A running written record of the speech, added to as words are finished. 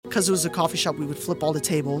because it was a coffee shop, we would flip all the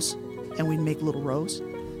tables and we'd make little rows.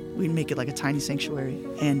 We'd make it like a tiny sanctuary.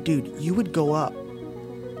 And dude, you would go up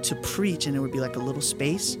to preach and it would be like a little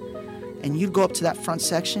space. And you'd go up to that front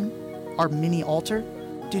section, our mini altar.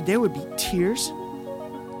 Dude, there would be tears,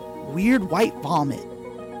 weird white vomit,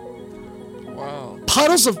 wow,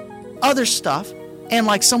 puddles of other stuff, and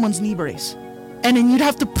like someone's knee brace. And then you'd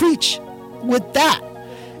have to preach with that.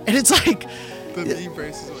 And it's like... The knee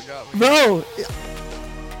brace is what got me. Bro.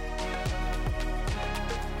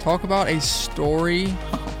 Talk about a story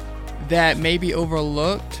that may be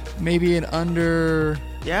overlooked, maybe an under...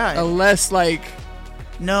 Yeah. A less like...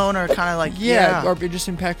 known or kind of like... Yeah, or just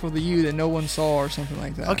impactful to you that no one saw or something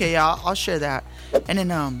like that. Okay, yeah, I'll share that. And then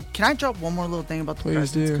can I drop one more little thing about the Please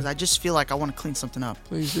presence? do. Because I just feel like I want to clean something up.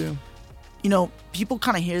 Please do. You know, people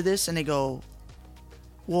kind of hear this and they go,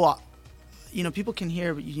 well, you know, people can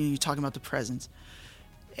hear you talking about the presence.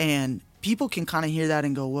 And people can kind of hear that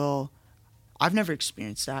and go, well, I've never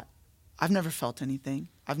experienced that. I've never felt anything.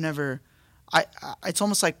 I've never... it's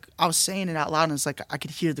almost like I was saying it out loud and it's like I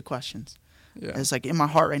could hear the questions. Yeah. It's like in my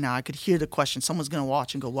heart right now, I could hear the question. Someone's going to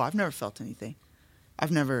watch and go, well, I've never felt anything.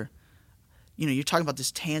 I've never, you know, you're talking about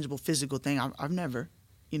this tangible physical thing. I've never,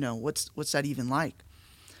 you know, what's that even like?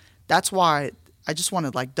 That's why I just want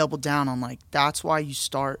to like double down on like, that's why you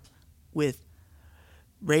start with,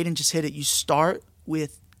 Raiden just hit it. You start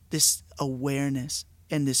with this awareness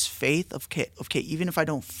and this faith of, okay, even if I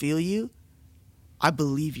don't feel you, I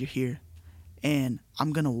believe you're here. And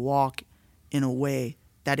I'm going to walk in a way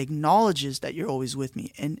that acknowledges that you're always with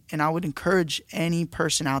me. And I would encourage any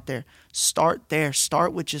person out there, start there.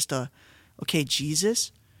 Start with just okay,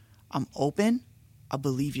 Jesus, I'm open. I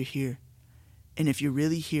believe you're here. And if you're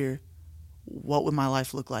really here, what would my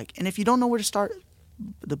life look like? And if you don't know where to start,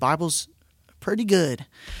 the Bible's pretty good.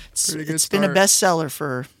 It's been a bestseller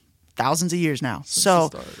for thousands of years now.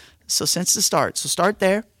 So since the start. So start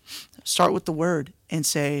there. Start with the word and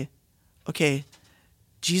say, okay,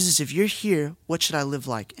 Jesus, if you're here, what should I live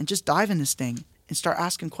like? And just dive in this thing and start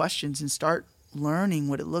asking questions and start learning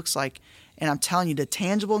what it looks like. And I'm telling you, the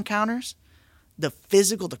tangible encounters, the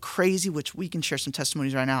physical, the crazy, which we can share some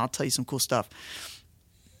testimonies right now. I'll tell you some cool stuff.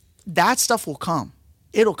 That stuff will come.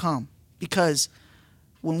 It'll come. Because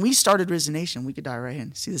when we started Risen Nation, we could die right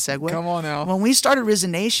here. See the segue? Come on now. When we started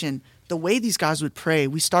Risen Nation, the way these guys would pray,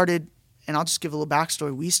 we started, and I'll just give a little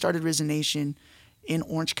backstory. We started Risen Nation in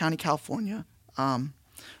Orange County, California.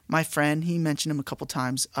 My friend, he mentioned him a couple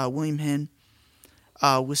times, William Hinn,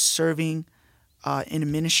 was serving in a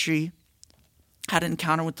ministry, had an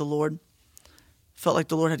encounter with the Lord, felt like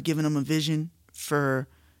the Lord had given him a vision for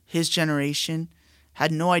his generation,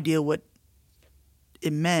 had no idea what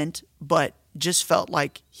it meant, but just felt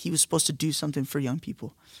like he was supposed to do something for young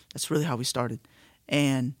people. That's really how we started.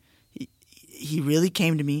 And he really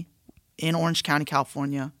came to me in Orange County,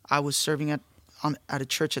 California. I was serving at a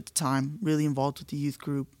church at the time, really involved with the youth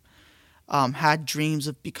group. Had dreams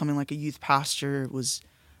of becoming like a youth pastor. Was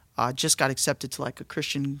just got accepted to like a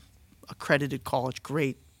Christian accredited college,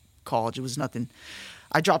 great college. It was nothing.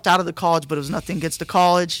 I dropped out of the college, but it was nothing against the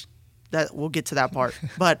college. That we'll get to that part.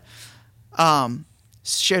 But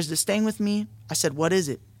shares this thing with me. I said, "What is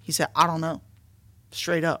it?" He said, "I don't know."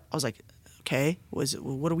 Straight up. I was like, "Okay, what is it?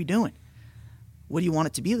 What are we doing? What do you want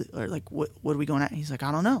it to be? Or like, what are we going at?" And he's like,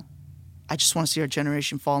 "I don't know. I just want to see our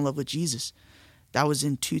generation fall in love with Jesus." That was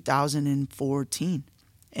in 2014.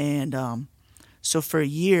 And so for a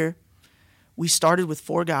year, we started with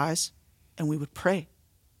 4 guys, and we would pray.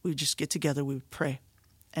 We would just get together, we would pray.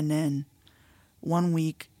 And then one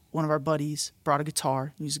week, one of our buddies brought a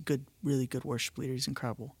guitar. He's a really good worship leader. He's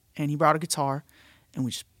incredible. And he brought a guitar, and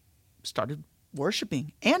we just started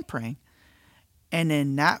worshiping and praying. And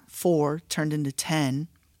then that 4 turned into 10,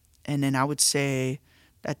 and then I would say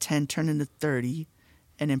that 10 turned into 30,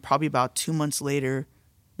 and then probably about 2 months later,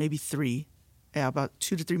 maybe 3, about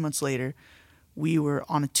 2 to 3 months later, we were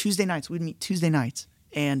on a Tuesday nights. We'd meet Tuesday nights,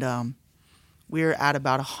 and we were at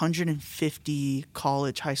about 150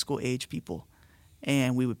 college, high school age people,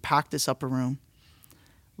 and we would pack this upper room.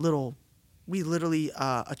 We literally,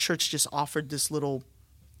 a church just offered this little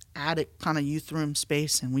attic kind of youth room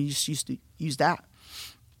space, and we just used to use that.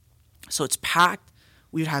 So it's packed.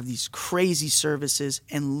 We would have these crazy services,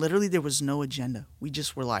 and literally there was no agenda. We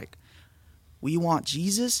just were like, we want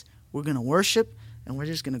Jesus, we're going to worship, and we're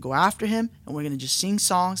just going to go after him, and we're going to just sing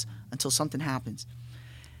songs until something happens.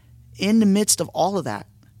 In the midst of all of that,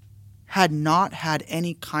 had not had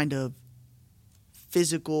any kind of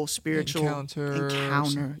physical, spiritual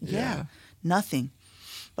encounter. Yeah, nothing.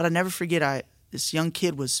 But I'll never forget, this young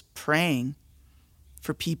kid was praying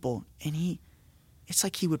for people, and it's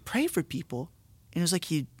like he would pray for people, And it was like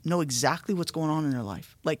he'd know exactly what's going on in their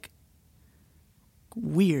life. Like,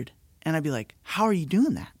 weird. And I'd be like, how are you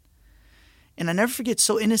doing that? And I never forget,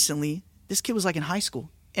 so innocently, this kid was like in high school.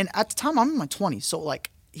 And at the time, I'm in my 20s. So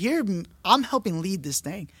like, here, I'm helping lead this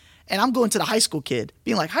thing. And I'm going to the high school kid,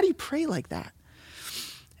 being like, how do you pray like that?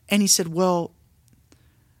 And he said, well,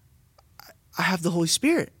 I have the Holy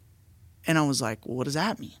Spirit. And I was like, well, what does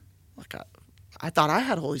that mean? Like, I thought I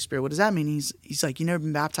had Holy Spirit. What does that mean? He's like, you never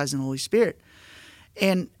been baptized in the Holy Spirit.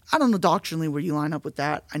 And I don't know doctrinally where you line up with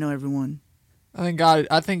that. I know everyone.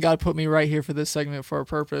 I think God put me right here for this segment for a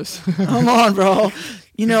purpose. Come on, bro.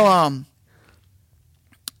 You know,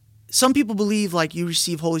 some people believe like you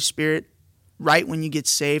receive Holy Spirit right when you get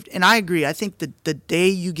saved. And I agree. I think the day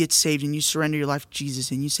you get saved and you surrender your life to Jesus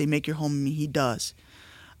and you say, make your home in me, he does.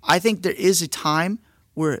 I think there is a time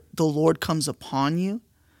where the Lord comes upon you,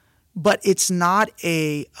 but it's not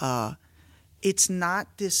it's not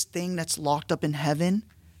this thing that's locked up in heaven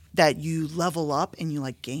that you level up and you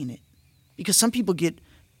like gain it. Because some people get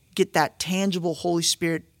that tangible Holy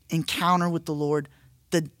Spirit encounter with the Lord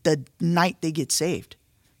the night they get saved.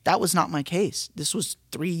 That was not my case. This was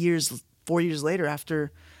 4 years later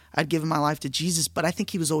after I'd given my life to Jesus, but I think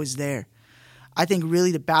he was always there. I think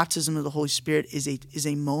really the baptism of the Holy Spirit is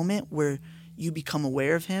a moment where you become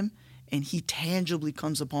aware of him and he tangibly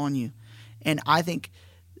comes upon you. And I think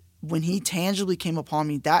when he tangibly came upon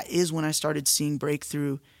me, that is when I started seeing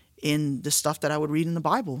breakthrough in the stuff that I would read in the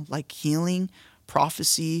Bible, like healing,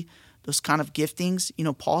 prophecy, those kind of giftings. You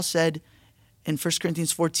know, Paul said in 1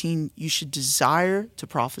 Corinthians 14, you should desire to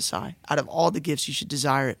prophesy. Out of all the gifts, you should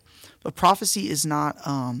desire it. But prophecy is not,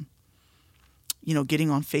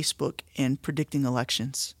 getting on Facebook and predicting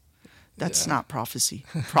elections. That's not prophecy.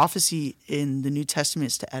 Prophecy in the New Testament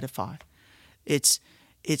is to edify. It's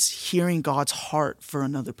hearing God's heart for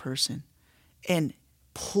another person and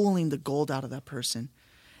pulling the gold out of that person.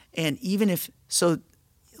 And even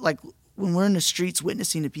like when we're in the streets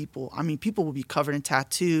witnessing to people, I mean, people will be covered in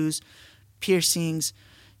tattoos, piercings.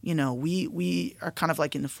 You know, we are kind of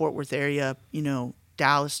like in the Fort Worth area, you know,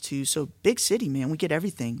 Dallas too. So big city, man, we get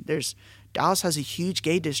everything. Dallas has a huge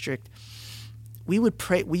gay district. We would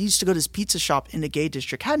pray. We used to go to this pizza shop in the gay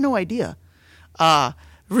district. Had no idea.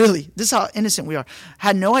 Really, this is how innocent we are.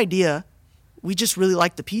 Had no idea. We just really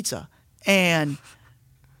liked the pizza. And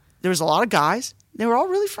there was a lot of guys. They were all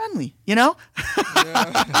really friendly, you know? Yeah.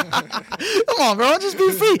 Come on, bro. Just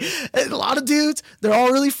be free. And a lot of dudes, they're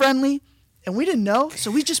all really friendly. And we didn't know,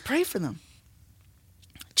 so we just prayed for them.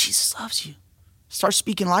 Jesus loves you. Start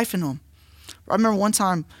speaking life into them. I remember one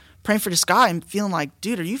time praying for this guy and feeling like,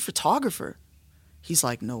 dude, are you a photographer? He's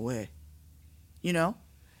like, no way. You know?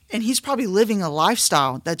 And he's probably living a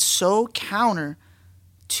lifestyle that's so counter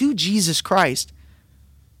to Jesus Christ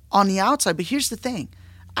on the outside. But here's the thing.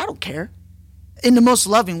 I don't care. In the most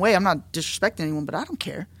loving way. I'm not disrespecting anyone, but I don't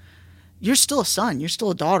care. You're still a son. You're still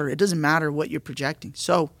a daughter. It doesn't matter what you're projecting.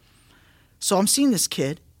 So I'm seeing this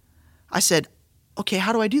kid. I said, okay,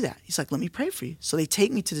 how do I do that? He's like, let me pray for you. So they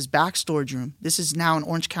take me to this back storage room. This is now in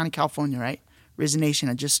Orange County, California, right? Risen Nation,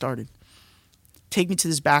 I just started. Take me to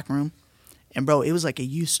this back room. And, bro, it was like a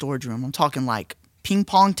youth storage room. I'm talking like ping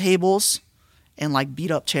pong tables and like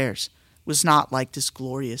beat up chairs. It was not like this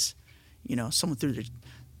glorious, you know, someone threw their,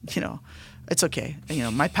 you know, it's okay. You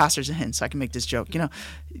know, my pastor's a hint, so I can make this joke. You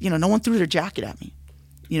know, no one threw their jacket at me.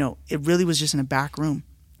 You know, it really was just in a back room.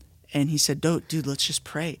 And he said, dude, let's just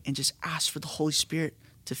pray and just ask for the Holy Spirit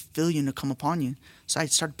to fill you and to come upon you. So I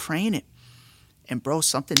started praying it. And, bro,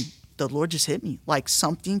 the Lord just hit me. Like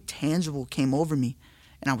something tangible came over me.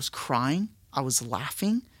 And I was crying. I was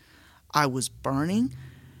laughing. I was burning.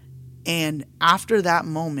 And after that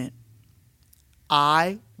moment,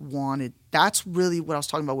 that's really what I was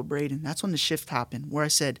talking about with Braden. That's when the shift happened, where I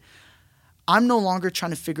said, I'm no longer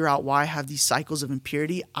trying to figure out why I have these cycles of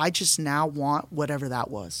impurity. I just now want whatever that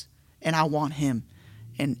was. And I want him.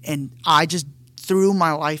 And I just threw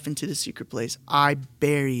my life into the secret place. I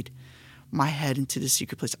buried my head into the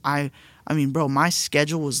secret place. I mean, bro, my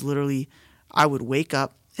schedule was literally, I would wake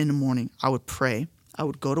up in the morning. I would pray. I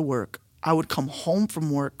would go to work. I would come home from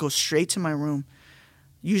work, go straight to my room,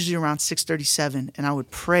 usually around 6:37, and I would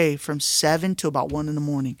pray from 7 to about 1 in the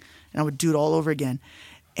morning. And I would do it all over again.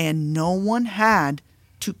 And no one had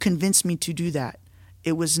to convince me to do that.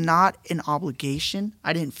 It was not an obligation.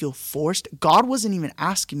 I didn't feel forced. God wasn't even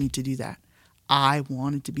asking me to do that. I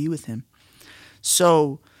wanted to be with him.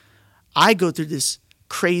 So I go through this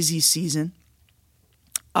crazy season.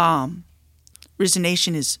 Risen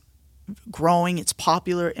Nation is growing. It's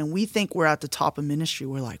popular. And we think we're at the top of ministry.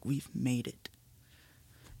 We're like, we've made it.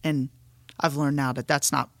 And I've learned now that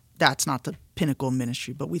that's not the pinnacle of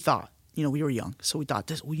ministry. But we thought we were young, so we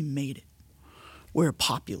thought we made it. We're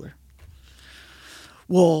popular.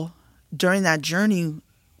 Well, during that journey,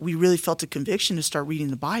 we really felt a conviction to start reading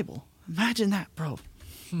the Bible. Imagine that, bro.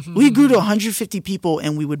 We grew to 150 people,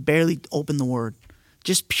 and we would barely open the Word,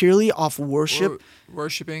 just purely off worship.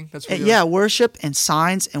 Worshiping? That's what yeah, worship and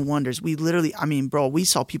signs and wonders. We literally, bro, we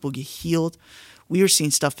saw people get healed. We were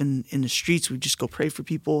seeing stuff in the streets. We'd just go pray for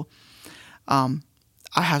people. I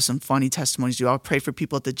have some funny testimonies, dude. I would pray for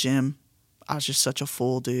people at the gym. I was just such a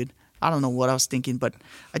fool, dude. I don't know what I was thinking, but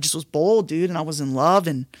I just was bold, dude, and I was in love,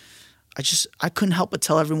 and I couldn't help but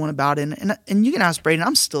tell everyone about it. And you can ask Braden,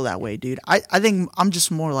 I'm still that way, dude. I think I'm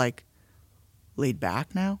just more like laid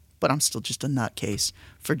back now, but I'm still just a nutcase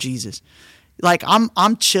for Jesus. Like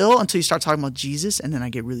I'm chill until you start talking about Jesus, and then I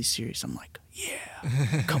get really serious. I'm like,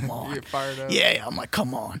 yeah, come on. You get fired up. Yeah, I'm like,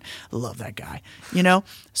 come on. I love that guy.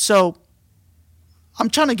 So I'm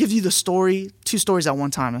trying to give you the story, 2 stories at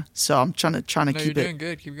one time. So I'm trying to keep it. You're doing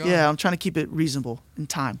good. Keep going. Yeah, I'm trying to keep it reasonable in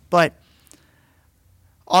time. But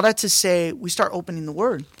all that to say, we start opening the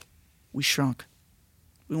Word. We shrunk.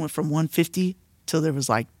 We went from 150 till there was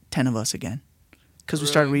like 10 of us again. Because we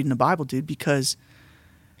started reading the Bible, dude, because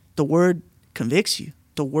the Word convicts you.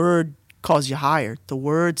 The Word calls you higher. The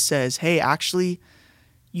Word says, hey, actually,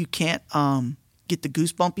 you can't get the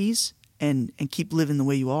goosebumpies and keep living the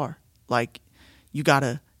way you are. Like, you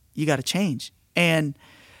gotta change. And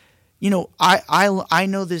I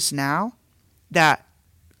know this now, that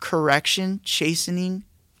correction, chastening,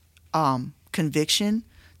 conviction,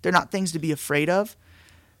 they're not things to be afraid of.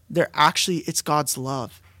 It's God's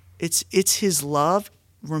love. It's His love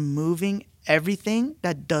removing everything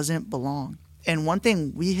that doesn't belong. And one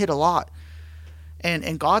thing we hit a lot,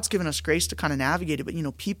 and God's given us grace to kind of navigate it,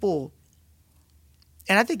 but people,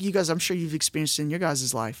 and I think you guys, I'm sure you've experienced it in your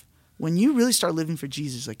guys' life, when you really start living for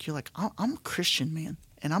Jesus, like you're like, I'm a Christian, man.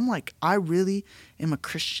 And I'm like, I really am a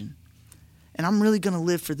Christian. And I'm really going to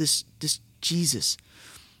live for this Jesus.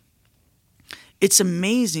 It's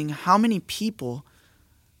amazing how many people,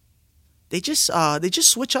 they just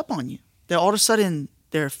switch up on you. They're all of a sudden,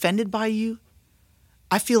 they're offended by you.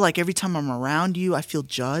 I feel like every time I'm around you, I feel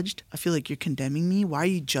judged. I feel like you're condemning me. Why are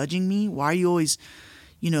you judging me? Why are you always,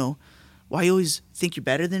 why you always think you're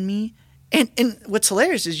better than me? And what's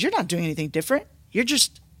hilarious is you're not doing anything different. You're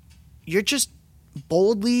just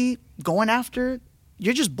boldly going after.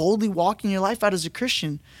 You're just boldly walking your life out as a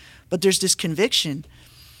Christian. But there's this conviction.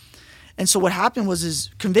 And so what happened was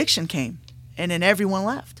conviction came. And then everyone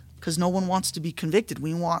left. Because no one wants to be convicted.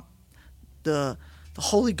 We want the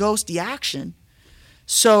Holy Ghost, the action.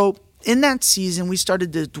 So in that season, we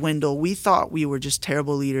started to dwindle. We thought we were just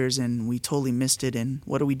terrible leaders and we totally missed it. And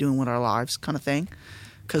what are we doing with our lives kind of thing?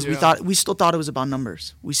 Because we still thought it was about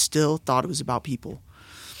numbers. We still thought it was about people.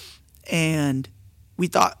 And we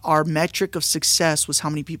thought our metric of success was how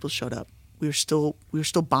many people showed up. We were still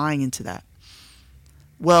buying into that.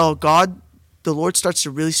 Well, the Lord starts to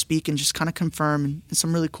really speak and just kind of confirm in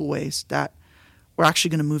some really cool ways that we're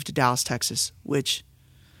actually going to move to Dallas, Texas, which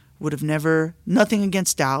would have never, nothing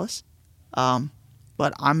against Dallas,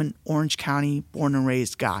 but I'm an Orange County born and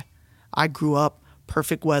raised guy. I grew up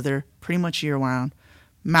perfect weather, pretty much year round,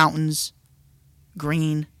 mountains,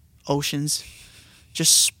 green, oceans,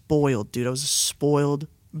 just spoiled, dude. I was a spoiled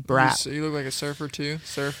brat. So you look like a surfer too?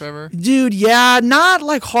 Surf ever? Dude, yeah, not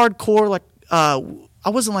like hardcore, like I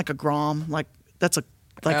wasn't like a Grom, like that's a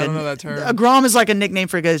like I don't know that term. A Grom is like a nickname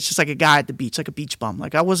for a guy. It's just like a guy at the beach, like a beach bum.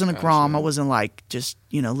 Like I wasn't a Grom. I wasn't like just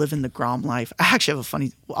living the Grom life. I actually have a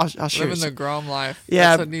funny. I'll share. Living the Grom life. Yeah,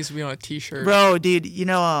 that's what needs to be on a T-shirt. Bro, dude,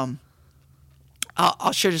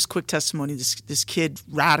 I'll share this quick testimony. This kid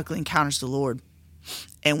radically encounters the Lord,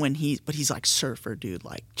 and he's like surfer, dude,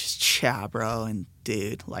 like just bro, and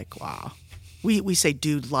dude, like wow, we say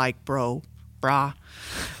dude like bro, brah,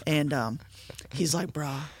 and he's like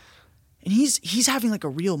brah. And he's having like a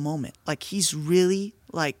real moment. Like he's really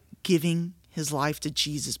like giving his life to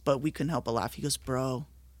Jesus, but we couldn't help but laugh. He goes, bro.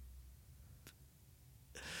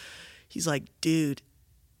 He's like, dude,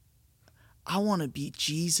 I want to be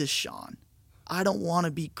Jesus, Sean. I don't want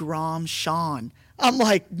to be Grom Sean. I'm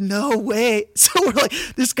like, no way. So we're like,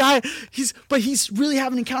 this guy, he's really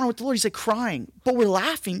having an encounter with the Lord. He's like crying, but we're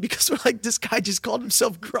laughing because we're like, this guy just called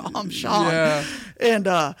himself Grom Sean. Yeah. And,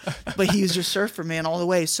 but he was just surfer, man, all the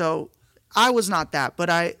way. So I was not that, but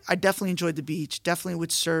I definitely enjoyed the beach, definitely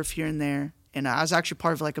would surf here and there. And I was actually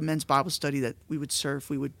part of like a men's Bible study that we would surf.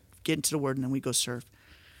 We would get into the Word and then we'd go surf.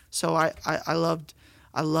 So I loved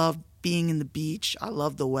being in the beach. I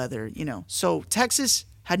loved the weather, So Texas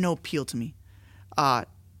had no appeal to me.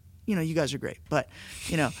 You guys are great, but,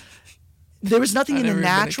 there was nothing in the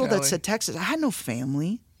natural that said Texas. I had no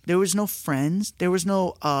family. There was no friends. There was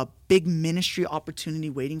no big ministry opportunity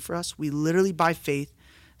waiting for us. We literally, by faith,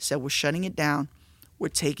 said we're shutting it down. We're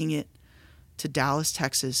taking it to Dallas,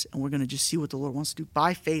 Texas, and we're going to just see what the Lord wants to do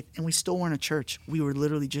by faith. And we still weren't a church. We were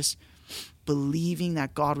literally just believing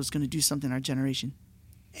that God was going to do something in our generation.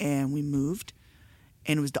 And we moved,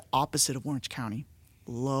 and it was the opposite of Orange County.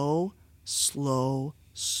 Low, slow,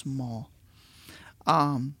 small.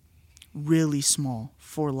 Really small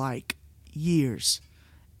for like years.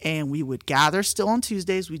 And we would gather still on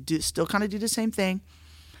Tuesdays. We still kind of do the same thing,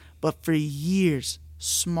 but for years,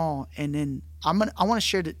 small. And then I want to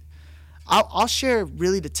share I'll share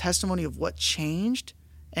really the testimony of what changed,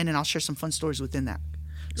 and then I'll share some fun stories within that.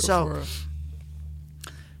 So,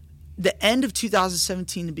 the end of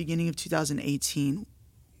 2017, the beginning of 2018,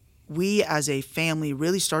 we as a family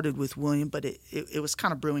really started with William, but it was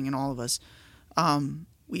kind of brewing in all of us.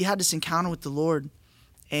 We had this encounter with the Lord.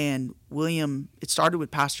 And William, it started with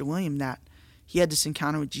Pastor William, that he had this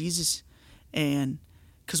encounter with Jesus. And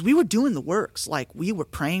because we were doing the works, like we were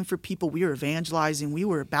praying for people, we were evangelizing, we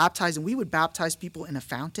were baptizing, we would baptize people in a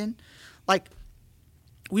fountain. Like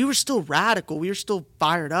we were still radical, we were still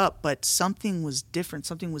fired up, but something was different,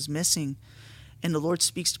 something was missing. And the Lord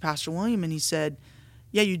speaks to Pastor William and he said,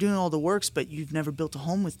 yeah, you're doing all the works, but you've never built a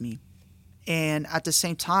home with me. And at the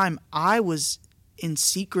same time, I was in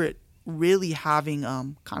secret really having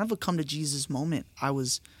kind of a come to Jesus moment. I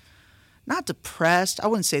was not depressed. I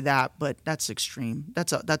wouldn't say that, but that's extreme.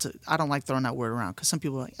 I don't like throwing that word around because some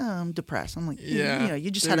people are like, oh, I'm depressed. I'm like, yeah, you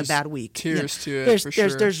just had a bad week. Tears to it, for sure.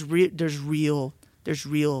 There's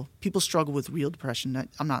real people struggle with real depression.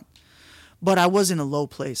 I'm not, but I was in a low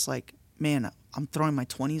place. Like, man, I'm throwing my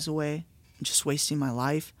 20s away. I'm just wasting my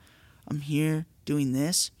life. I'm here doing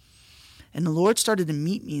this, and the Lord started to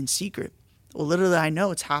meet me in secret. Well, literally, I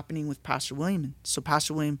know it's happening with Pastor William. And so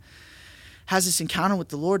Pastor William has this encounter with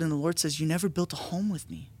the Lord, and the Lord says, you never built a home with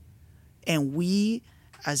me. And we,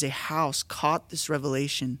 as a house, caught this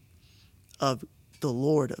revelation of the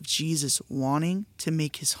Lord, of Jesus wanting to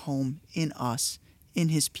make his home in us, in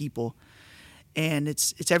his people. And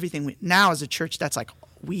it's everything. Now, as a church, that's like,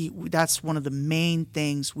 that's one of the main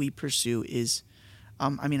things we pursue is,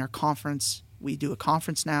 our conference. We do a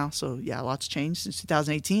conference now. So, yeah, a lot's changed since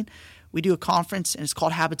 2018. We do a conference, and it's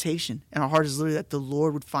called Habitation. And our heart is literally that the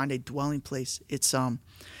Lord would find a dwelling place. It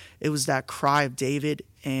was that cry of David,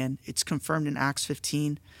 and it's confirmed in Acts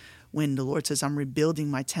 15 when the Lord says, I'm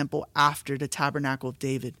rebuilding my temple after the tabernacle of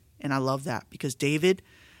David. And I love that because David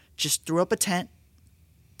just threw up a tent,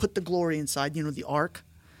 put the glory inside, the ark,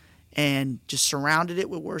 and just surrounded it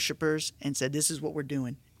with worshipers and said, this is what we're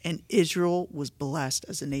doing. And Israel was blessed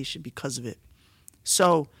as a nation because of it.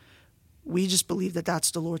 So we just believe that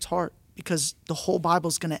that's the Lord's heart. Because the whole Bible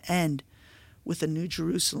is going to end with a new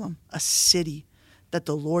Jerusalem, a city that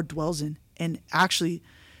the Lord dwells in. And actually,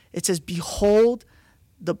 it says, behold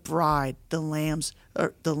the bride, the lamb's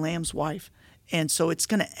wife. And so it's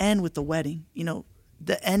going to end with the wedding.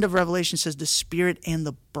 The end of Revelation says the Spirit and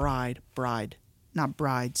the bride, not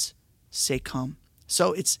brides, say come.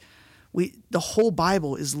 So the whole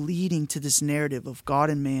Bible is leading to this narrative of God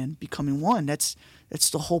and man becoming one. That's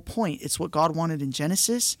the whole point. It's what God wanted in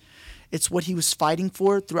Genesis. It's what he was fighting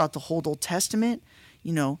for throughout the whole Old Testament.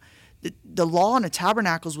 The law in the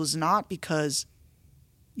tabernacles was not because,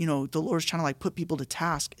 the Lord was trying to put people to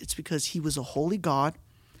task. It's because he was a holy God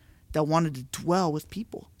that wanted to dwell with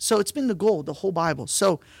people. So it's been the goal, the whole Bible.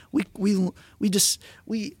 So we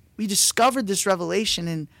discovered this revelation,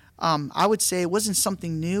 and I would say it wasn't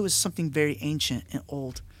something new. It was something very ancient and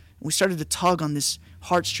old. And we started to tug on this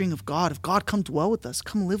heartstring of God. Come dwell with us.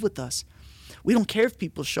 Come live with us. We don't care if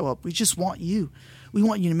people show up. We just want you. We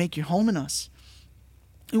want you to make your home in us.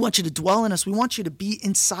 We want you to dwell in us. We want you to be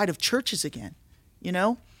inside of churches again,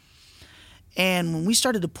 And when we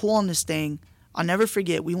started to pull on this thing, I'll never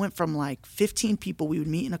forget, we went from 15 people. We would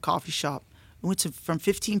meet in a coffee shop. We went from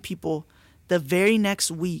 15 people. The very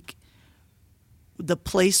next week, the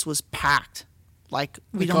place was packed.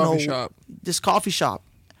 This coffee shop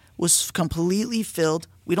was completely filled.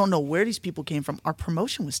 We don't know where these people came from. Our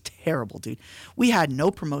promotion was terrible, dude. We had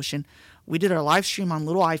no promotion. We did our live stream on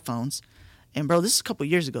little iPhones. And, bro, this is a couple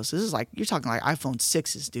years ago. So this is you're talking iPhone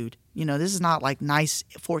 6s, dude. This is not nice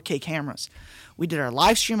 4K cameras. We did our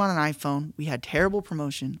live stream on an iPhone. We had terrible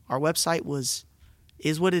promotion. Our website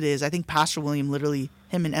is what it is. I think Pastor William literally,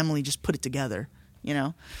 him and Emily just put it together,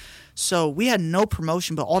 So we had no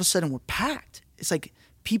promotion, but all of a sudden we're packed. It's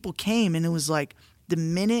people came, and it was the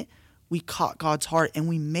minute we caught God's heart and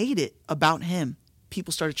we made it about him,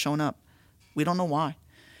 people started showing up. We don't know why.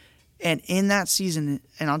 And in that season,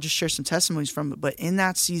 and I'll just share some testimonies from it, but in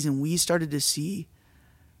that season, we started to see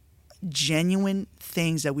genuine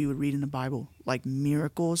things that we would read in the Bible, like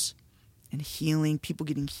miracles and healing, people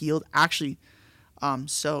getting healed. Actually,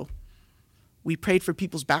 so we prayed for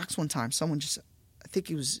people's backs one time. Someone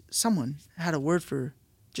had a word for,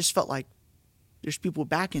 just felt like there's people with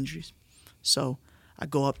back injuries. So I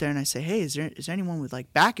go up there and I say, hey, is there anyone with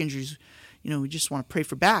like back injuries? We just want to pray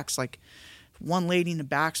for backs. Like one lady in the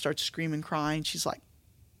back starts screaming, crying. She's like,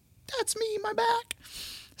 that's me, my back.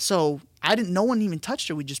 So no one even touched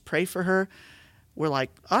her. We just pray for her. We're like,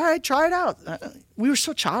 all right, try it out. We were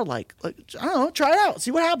so childlike. Like, I don't know, try it out. See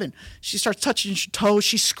what happened. She starts touching her toes.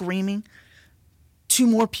 She's screaming. 2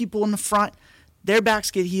 more people in the front. Their backs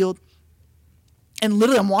get healed. And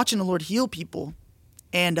literally, I'm watching the Lord heal people.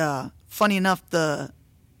 And funny enough, so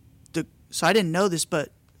I didn't know this, but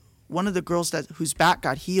one of the girls whose back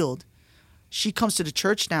got healed, she comes to the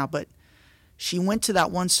church now, but she went to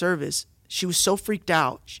that one service. She was so freaked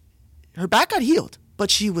out. Her back got healed, but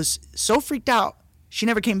she was so freaked out, she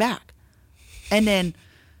never came back. And then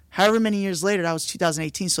however many years later, that was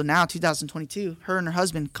 2018, so now 2022, her and her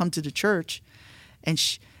husband come to the church, and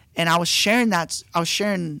I was sharing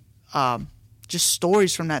just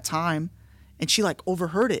stories from that time, and she like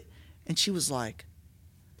overheard it, and she was like,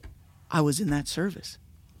 I was in that service.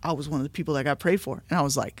 I was one of the people that got prayed for. And I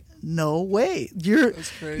was like, no way. You're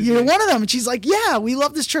one of them. And she's like, yeah, we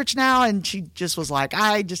love this church now. And she just was like,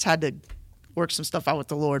 I just had to work some stuff out with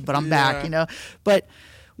the Lord, but I'm back, But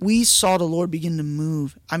we saw the Lord begin to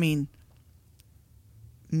move. I mean,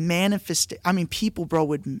 people,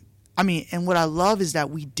 bro, and what I love is that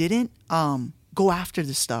we didn't go after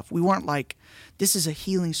this stuff. We weren't like, this is a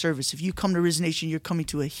healing service. If you come to Risen Nation, you're coming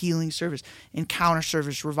to a healing service, encounter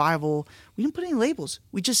service, revival. We didn't put any labels.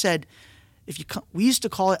 We just said, we used to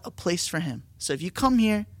call it a place for him. So if you come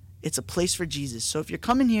here, it's a place for Jesus. So if you're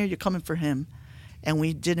coming here, you're coming for him. And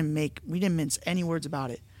we didn't mince any words about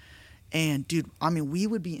it. And dude, we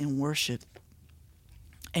would be in worship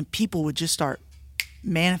and people would just start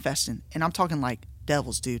manifesting. And I'm talking like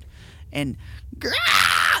devils, dude. And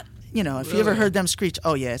if you ever heard them screech,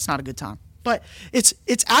 oh yeah, it's not a good time. But it's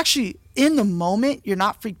actually, in the moment, you're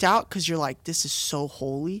not freaked out because you're like, this is so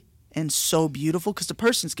holy and so beautiful because the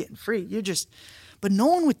person's getting free. But no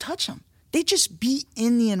one would touch them. They'd just be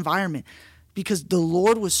in the environment because the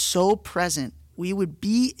Lord was so present. We would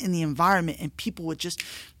be in the environment and people would just,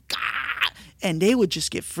 and they would just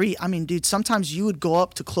get free. Dude, sometimes you would go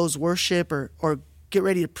up to close worship or get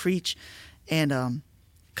ready to preach. And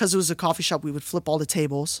because it was a coffee shop, we would flip all the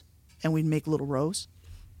tables and we'd make little rows.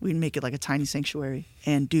 We'd make it like a tiny sanctuary.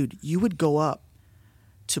 And dude, you would go up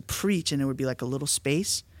to preach and there would be like a little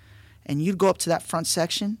space. And you'd go up to that front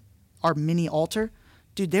section, our mini altar.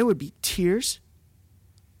 Dude, there would be tears,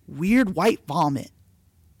 weird white vomit.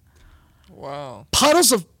 Wow.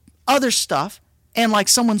 Puddles of other stuff and like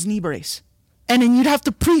someone's knee brace. And then you'd have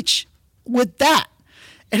to preach with that.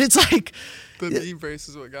 And it's like... The knee brace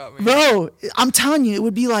is what got me. Bro, I'm telling you, it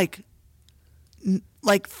would be like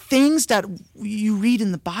things that you read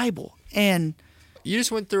in the Bible. And you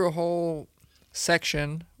just went through a whole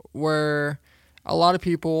section where a lot of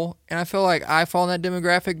people, and I feel like I fall in that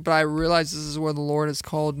demographic, but I realize this is where the Lord has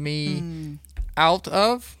called me out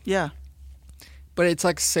of. Yeah. But it's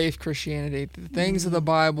like safe Christianity. The things of the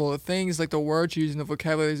Bible, the things like the words used in the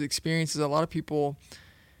vocabulary, the experiences, a lot of people,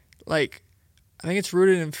 like, I think it's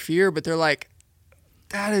rooted in fear, but they're like,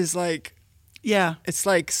 that is like... Yeah, it's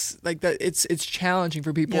like that. It's challenging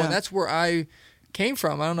for people, and that's where I came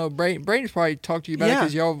from. I don't know. Brayden's probably talked to you about it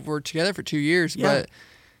because y'all were together for 2 years. Yeah.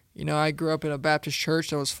 But I grew up in a Baptist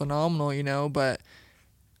church that was phenomenal. But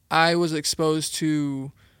I was exposed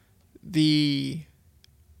to the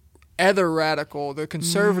other radical, the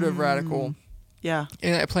conservative radical. Yeah,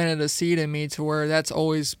 and it planted a seed in me to where that's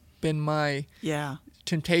always been my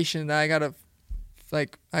temptation that I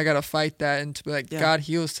gotta fight that and to be like, God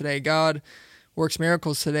heals today. God works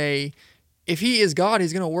miracles today. If he is God,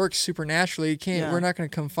 he's going to work supernaturally. We're not going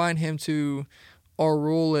to confine him to our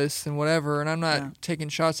rule list and whatever. And I'm not taking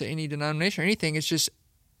shots at any denomination or anything. It's just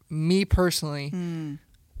me personally.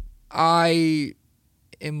 I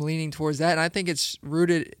am leaning towards that. And I think it's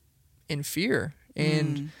rooted in fear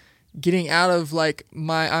and getting out of like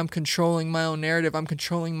I'm controlling my own narrative. I'm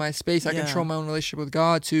controlling my space. I control my own relationship with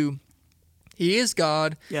God to... He is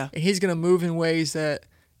God, and he's going to move in ways that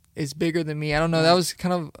is bigger than me. I don't know. That was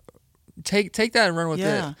kind of... Take that and run with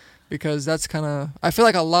it, because that's kind of... I feel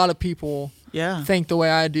like a lot of people think the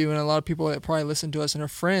way I do, and a lot of people that probably listen to us and are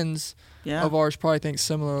friends of ours probably think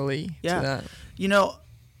similarly to that.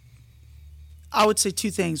 I would say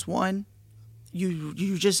 2 things. One,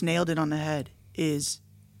 you just nailed it on the head, is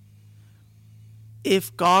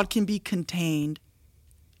if God can be contained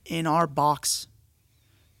in our box,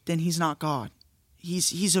 then he's not God.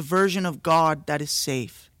 He's a version of God that is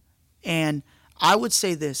safe. And I would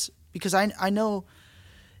say this, because I know,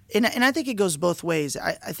 and I think it goes both ways.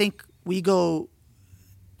 I think we go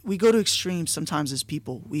to extremes sometimes as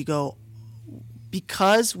people. We go,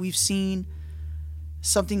 because we've seen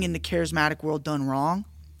something in the charismatic world done wrong,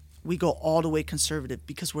 we go all the way conservative,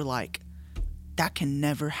 because we're like, that can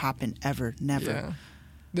never happen, ever, never. Yeah.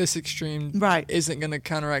 This extreme right. isn't going to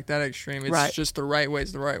counteract that extreme. It's just the right way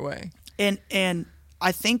is the right way. And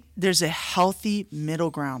I think there's a healthy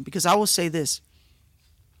middle ground, because I will say this.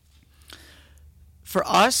 For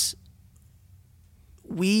us,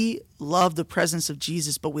 we love the presence of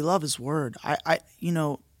Jesus, but we love his word.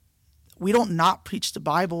 We don't not preach the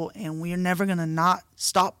Bible, and we are never going to not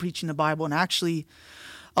stop preaching the Bible. And actually,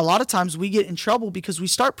 a lot of times we get in trouble because we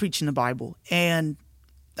start preaching the Bible. And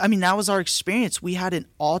I mean, that was our experience. We had an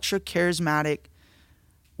ultra charismatic,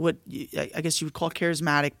 what I guess you would call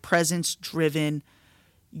charismatic, presence-driven,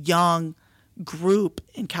 young group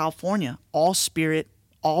in California. All spirit,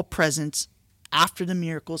 all presence, after the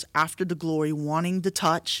miracles, after the glory, wanting to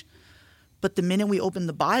touch. But the minute we opened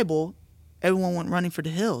the Bible, everyone went running for the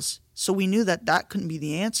hills. So we knew that couldn't be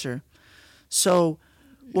the answer. So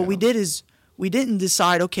what we did is we didn't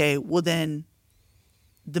decide, okay, well then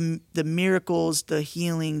the miracles, the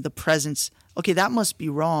healing, the presence, okay, that must be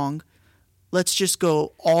wrong. Let's just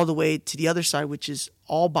go all the way to the other side, which is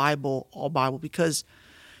all Bible, because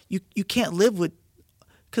you can't live with,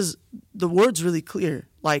 because the word's really clear.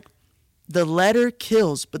 Like, the letter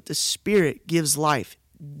kills, but the spirit gives life.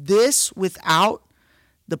 This, without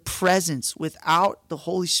the presence, without the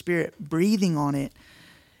Holy Spirit breathing on it,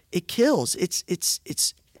 it kills. It'll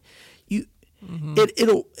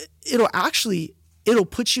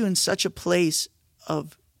put you in such a place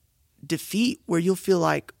of defeat where you'll feel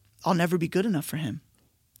like, I'll never be good enough for him.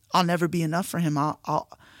 I'll never be enough for him.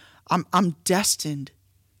 I'm destined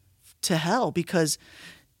to hell, because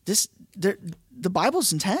the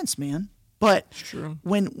Bible's intense, man. But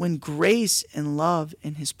when grace and love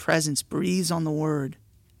and his presence breathes on the word,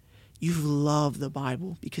 you love the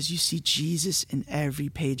Bible because you see Jesus in every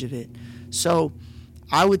page of it. So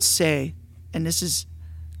I would say, and this is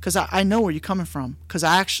because I know where you're coming from, because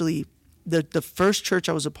I actually, the first church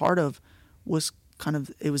I was a part of was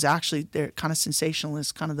actually they're kind of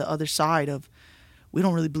sensationalist, kind of the other side of, we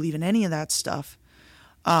don't really believe in any of that stuff.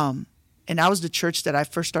 And that was the church that I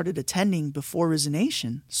first started attending before Risen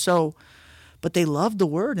Nation. So, but they loved the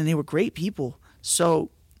word and they were great people.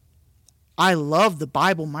 So I love the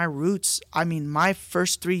Bible. My roots, I mean, my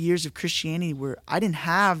first 3 years of Christianity I didn't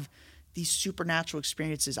have these supernatural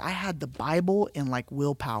experiences. I had the Bible and like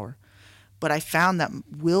willpower. But I found that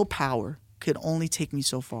willpower could only take me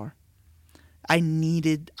so far. I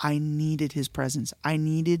needed his presence. I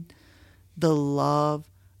needed the love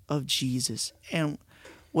of Jesus. And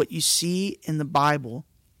what you see in the Bible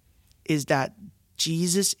is that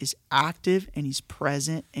Jesus is active and he's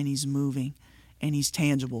present and he's moving and he's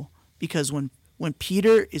tangible. Because when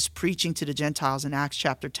Peter is preaching to the Gentiles in Acts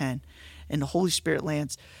chapter 10 and the Holy Spirit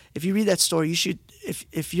lands, if you read that story, you should,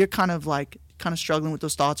 if you're kind of struggling with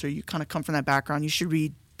those thoughts, or you kind of come from that background, you should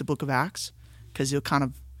read the book of Acts, because it'll kind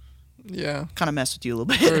of mess with you a little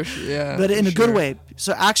bit. But in a good way.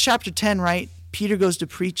 So Acts chapter 10, right? Peter goes to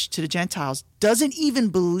preach to the Gentiles, doesn't even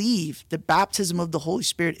believe the baptism of the Holy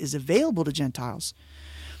Spirit is available to Gentiles.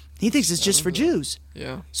 He thinks it's just for Jews.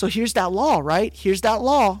 Yeah. So here's that law, right? Here's that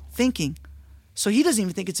law thinking. So he doesn't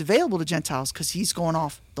even think it's available to Gentiles because he's going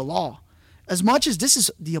off the law. As much as this is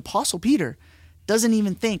the Apostle Peter, doesn't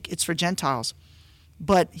even think it's for Gentiles.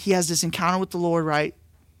 But he has this encounter with the Lord, right?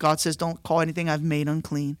 God says, don't call anything I've made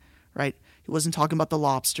unclean, right? He wasn't talking about the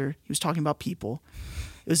lobster. He was talking about people.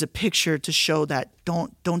 It was a picture to show that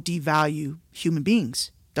don't devalue human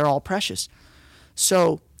beings. They're all precious.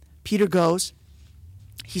 So Peter goes,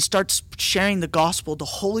 he starts sharing the gospel. The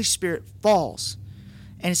Holy Spirit falls.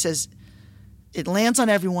 And it says, it lands on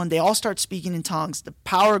everyone. They all start speaking in tongues. The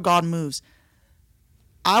power of God moves.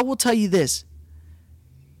 I will tell you this.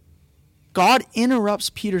 God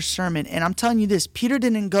interrupts Peter's sermon. And I'm telling you this, Peter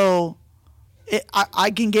didn't go,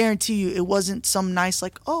 I can guarantee you it wasn't some nice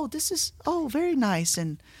like, very nice.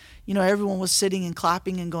 And, everyone was sitting and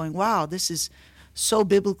clapping and going, wow, this is so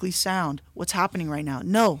biblically sound. What's happening right now?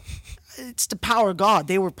 No, it's the power of God.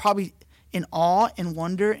 They were probably in awe and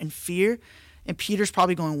wonder and fear. And Peter's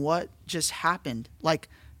probably going, what just happened? Like,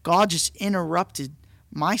 God just interrupted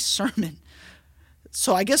my sermon.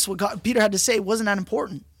 So I guess what Peter had to say wasn't that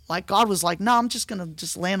important. Like, God was like, no, I'm just going to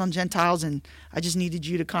just land on Gentiles, and I just needed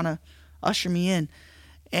you to kind of usher me in.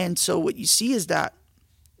 And so what you see is that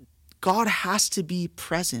God has to be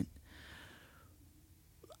present.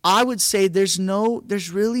 I would say there's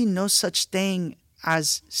really no such thing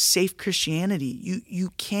as safe Christianity. You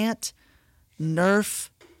can't nerf,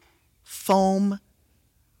 foam,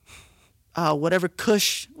 whatever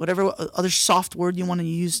kush, whatever other soft word you want to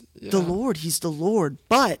use, the Lord. He's the Lord.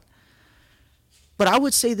 But I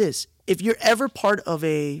would say this. If you're ever part of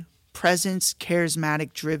a presence,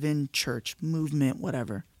 charismatic, driven church, movement,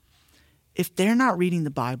 whatever, if they're not reading the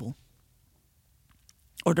Bible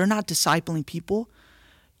or they're not discipling people,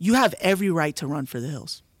 you have every right to run for the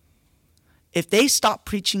hills. If they stop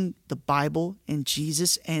preaching the Bible and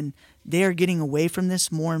Jesus and they're getting away from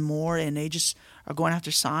this more and more and they just are going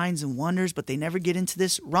after signs and wonders, but they never get into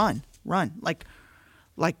this, run.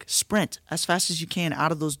 Like sprint as fast as you can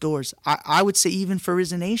out of those doors. I would say even for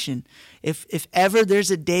Risen Nation, if ever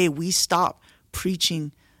there's a day we stop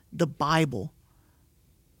preaching the Bible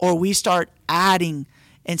or we start adding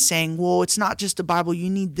and saying, well, it's not just the Bible, you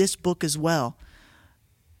need this book as well.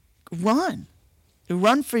 Run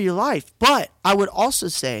for your life. But I would also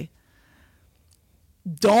say,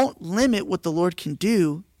 don't limit what the Lord can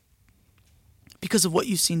do because of what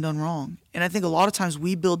you've seen done wrong. And I think a lot of times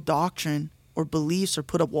we build doctrine or beliefs or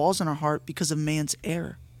put up walls in our heart because of man's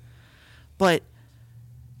error. But,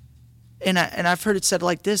 and I've heard it said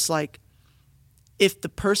like this, like, if the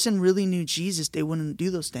person really knew Jesus, they wouldn't do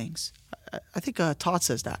those things. I think Todd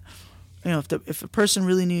says that. You know, if a person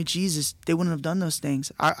really knew Jesus, they wouldn't have done those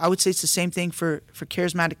things. I would say it's the same thing for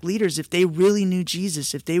charismatic leaders. If they really knew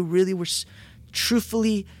Jesus, if they really were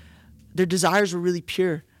truthfully, their desires were really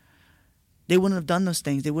pure, they wouldn't have done those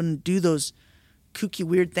things. They wouldn't do those kooky,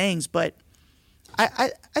 weird things. But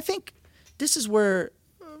I think this is where,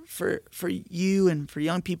 for you and for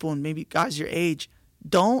young people and maybe guys your age,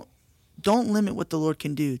 don't limit what the Lord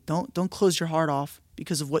can do. Don't close your heart off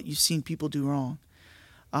because of what you've seen people do wrong.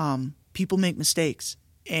 People make mistakes.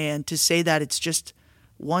 And to say that it's just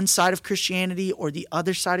one side of Christianity or the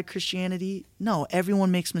other side of Christianity, no,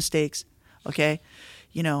 everyone makes mistakes, okay?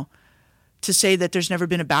 You know, to say that there's never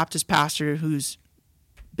been a Baptist pastor who's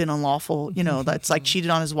been unlawful, you know, that's like cheated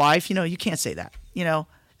on his wife, you know, you can't say that, you know.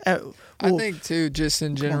 I think, too, just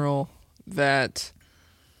in general, that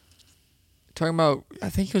talking about, I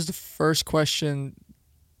think it was the first question,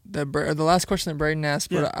 or the last question that Braden asked,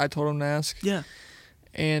 but I told him to ask. Yeah.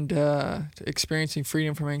 And experiencing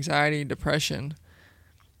freedom from anxiety and depression.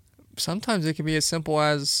 Sometimes it can be as simple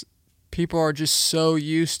as people are just so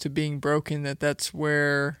used to being broken that's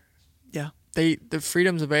where the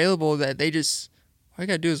freedom's available that they just, all you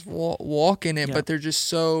gotta do is walk in it. But they're just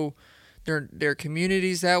so, their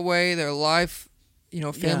community's that way, their life, you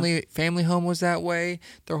know, family home was that way,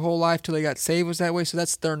 their whole life till they got saved was that way. So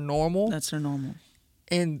that's their normal. That's their normal.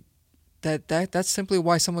 And that's simply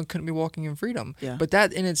why someone couldn't be walking in freedom. Yeah. But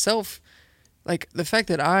that in itself, like the fact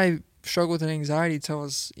that I struggled with an anxiety till I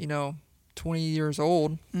was, 20 years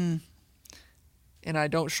old, and I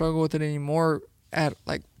don't struggle with it anymore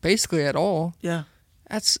basically at all. Yeah.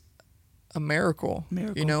 That's a miracle.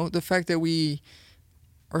 You know, the fact that we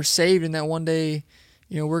are saved and that one day,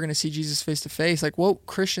 we're going to see Jesus face to face. Like what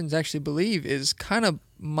Christians actually believe is kind of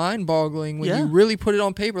mind-boggling when you really put it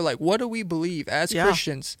on paper. Like what do we believe as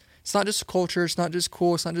Christians? It's not just a culture. It's not just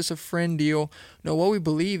cool. It's not just a friend deal. No, what we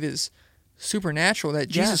believe is supernatural, that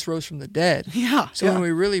Jesus rose from the dead. Yeah. So when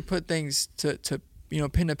we really put things to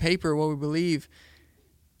pen to paper, what we believe,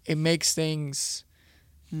 it makes things,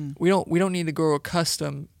 we don't need to grow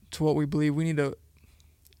accustomed to what we believe. We need to,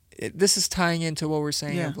 this is tying into what we're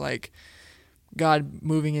saying of like God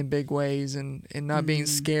moving in big ways and not being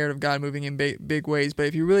scared of God moving in big ways. But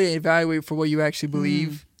if you really evaluate for what you actually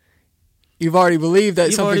believe, you've already believed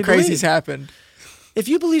that something crazy's happened. If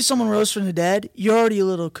you believe someone rose from the dead, you're already a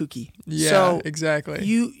little kooky. Yeah, so exactly.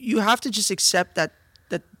 You have to just accept that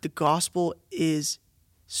the gospel is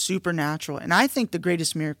supernatural. And I think the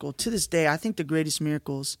greatest miracle, to this day, I think the greatest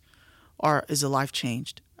miracles is a life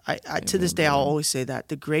changed. To this day, I'll always say that.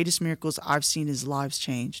 The greatest miracles I've seen is lives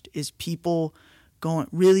changed, is people going,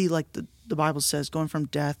 really like the Bible says, going from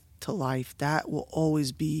death to life. That will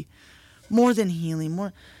always be more than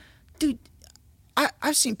healing. Dude,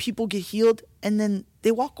 I've seen people get healed and then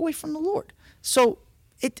they walk away from the Lord. So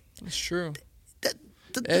it's true.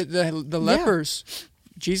 The lepers,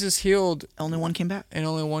 Jesus healed. Only one came back. And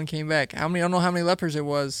only one came back. How many? I don't know how many lepers it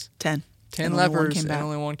was. 10. 10 lepers and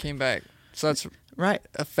only one came back. So that's right.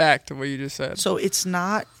 A fact of what you just said. So it's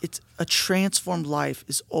a transformed life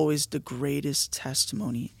is always the greatest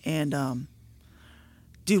testimony. And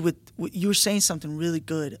dude, you were saying something really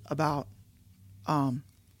good about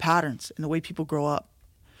patterns and the way people grow up.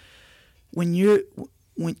 When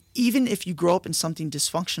even if you grow up in something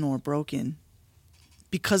dysfunctional or broken,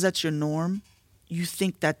 because that's your norm, you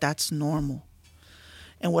think that that's normal.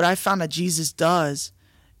 And what I found that Jesus does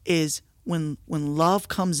is when love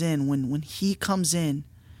comes in, when he comes in,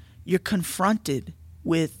 you're confronted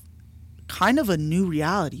with kind of a new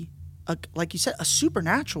reality, like you said, a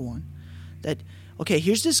supernatural one. That, okay,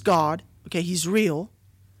 here's this God, okay, he's real,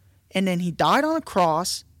 and then he died on a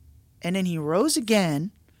cross, and then he rose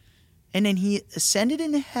again, and then he ascended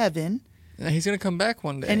into heaven. And he's going to come back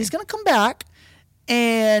one day. And he's going to come back,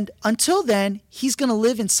 and until then, he's going to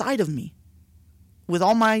live inside of me with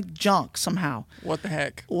all my junk somehow. What the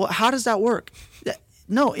heck? Well, how does that work?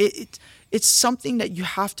 No, it's something that you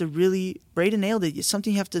have to really, Braden nailed it. It's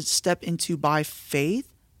something you have to step into by faith.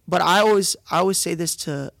 But I always say this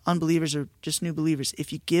to unbelievers or just new believers.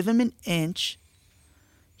 If you give him an inch,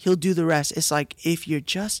 he'll do the rest. It's like if you're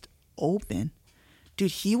just open,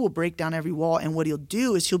 dude, he will break down every wall. And what he'll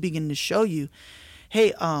do is he'll begin to show you,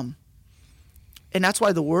 hey, and that's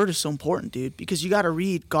why the word is so important, dude, because you got to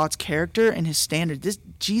read God's character and his standard.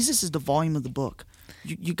 Jesus is the volume of the book.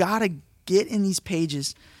 You got to get in these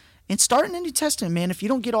pages and start in the New Testament, man. If you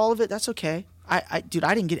don't get all of it, that's okay. Dude,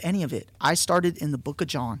 I didn't get any of it. I started in the book of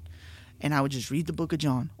John, and I would just read the book of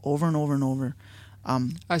John over and over and over.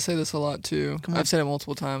 I say this a lot, too. I've said it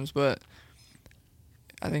multiple times, but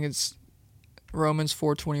I think it's Romans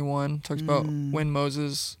 4:21 talks about when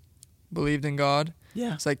Moses believed in God.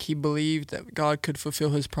 Yeah. It's like he believed that God could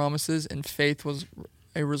fulfill his promises, and faith was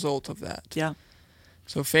a result of that. Yeah.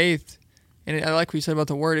 So faith, and I like what you said about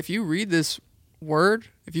the word. If you read this word,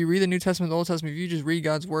 if you read the New Testament, the Old Testament, if you just read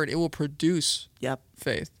God's word, it will produce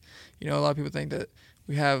faith. You know, a lot of people think that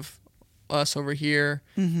we have us over here,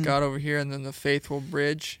 God over here, and then the faith will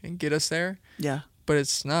bridge and get us there. Yeah. But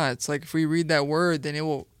it's not. It's like if we read that word, then it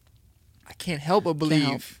will, I can't help but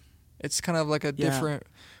believe. It's kind of like a different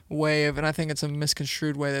way of, and I think it's a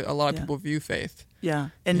misconstrued way that a lot of people view faith. Yeah.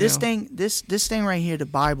 And this thing right here, the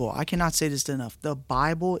Bible, I cannot say this enough. The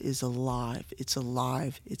Bible is alive. It's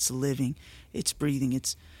alive. It's living. It's breathing.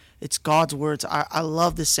 It's God's words. I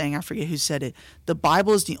love this saying. I forget who said it. The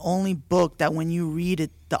Bible is the only book that when you read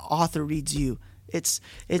it, the author reads you. It's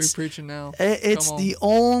We're preaching now. It's the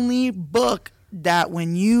only book that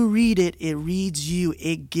when you read it, it reads you.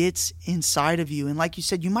 It gets inside of you. And like you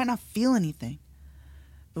said, you might not feel anything.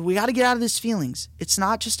 But we got to get out of these feelings. It's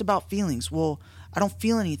not just about feelings. Well, I don't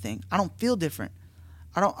feel anything. I don't feel different.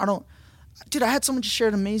 I don't. Dude, I had someone just share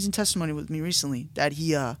an amazing testimony with me recently that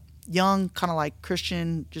he, young, kind of like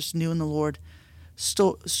Christian, just new in the Lord,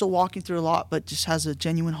 still walking through a lot, but just has a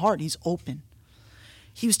genuine heart. He's open.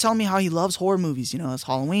 He was telling me how he loves horror movies. You know, it's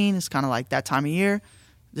Halloween. It's kind of like that time of year.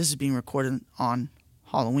 This is being recorded on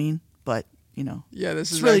Halloween, but, you know. Yeah,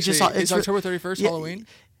 this is really just... It's October 31st, Halloween?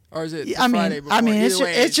 Or is it Friday before? I mean,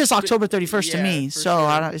 it's just October 31st to me, so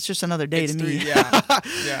sure. It's just another day to me.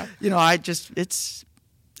 Yeah. You know, it's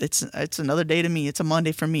another day to me. It's a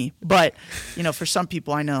Monday for me. But, you know, for some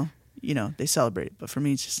people I know, you know, they celebrate it. But for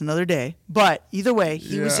me, it's just another day. But either way,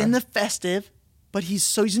 he was in the festive, but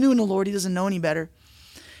he's new in the Lord. He doesn't know any better.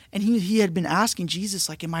 And he had been asking Jesus,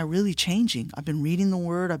 like, am I really changing? I've been reading the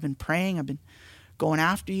word. I've been praying. I've been going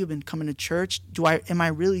after you. I've been coming to church. Am I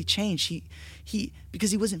really changed? He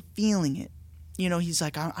because he wasn't feeling it. You know, he's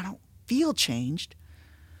like, I don't feel changed.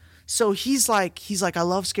 So he's like, I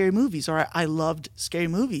love scary movies, or I loved scary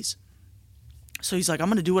movies. So he's like, I'm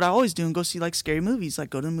going to do what I always do and go see like scary movies, like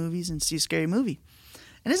go to the movies and see a scary movie.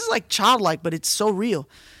 And this is like childlike, but it's so real.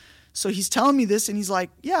 So he's telling me this and he's like,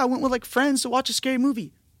 yeah, I went with like friends to watch a scary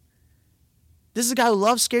movie. This is a guy who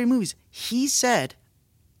loves scary movies. He said,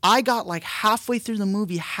 I got like halfway through the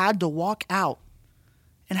movie, had to walk out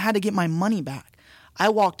and had to get my money back. I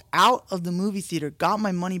walked out of the movie theater, got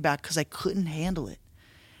my money back because I couldn't handle it.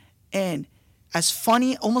 And as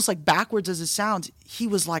funny, almost like backwards as it sounds, he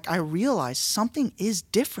was like, I realized something is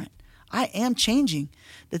different. I am changing.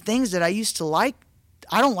 The things that I used to like,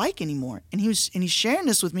 I don't like anymore. And he's sharing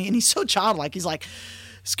this with me, and he's so childlike. He's like,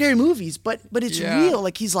 scary movies, but it's real.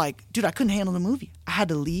 Like, he's like, dude, I couldn't handle the movie. I had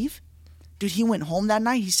to leave. Dude, he went home that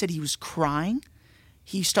night. He said he was crying.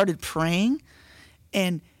 He started praying,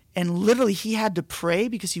 and literally he had to pray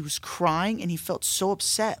because he was crying, and he felt so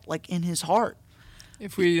upset, like in his heart.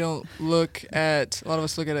 If we don't look at, a lot of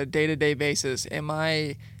us look at a day-to-day basis,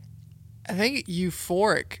 I think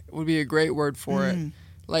euphoric would be a great word for it.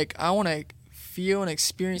 Like, I want to feel and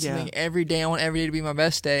experience something every day. I want every day to be my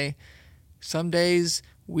best day. Some days,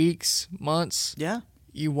 weeks, months,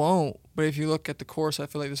 you won't. But if you look at the course, I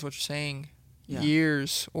feel like this is what you're saying.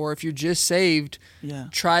 years, or if you're just saved,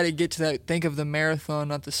 try to get to that. Think of the marathon,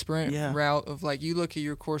 not the sprint route of like, you look at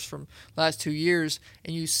your course from last 2 years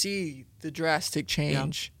and you see the drastic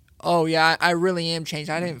change. Oh yeah, I really am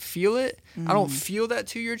changed. I didn't feel it. I don't feel that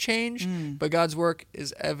 2-year change, but God's work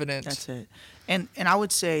is evident. That's it. And I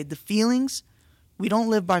would say the feelings, we don't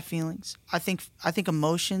live by feelings. I think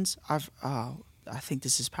emotions. I think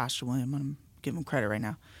this is Pastor William. I'm gonna give him credit right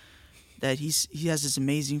now. That he has this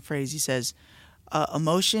amazing phrase. He says,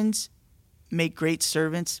 emotions make great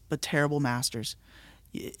servants, but terrible masters.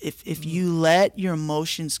 If you let your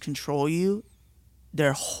emotions control you,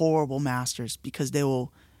 they're horrible masters, because they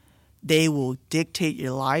will dictate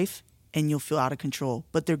your life and you'll feel out of control.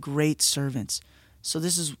 But they're great servants. So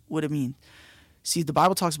this is what it means. See, the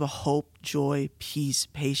Bible talks about hope, joy, peace,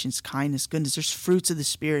 patience, kindness, goodness. There's fruits of the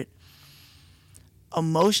Spirit.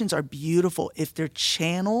 Emotions are beautiful if they're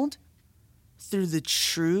channeled through the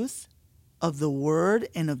truth of the Word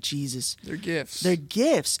and of Jesus. They're gifts. They're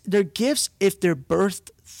gifts. They're gifts if they're birthed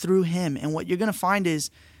through Him. And what you're going to find is,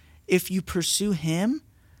 if you pursue Him,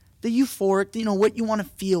 the euphoric, what you want to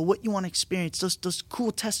feel, what you want to experience, those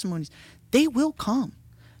cool testimonies, they will come.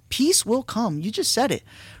 Peace will come. You just said it.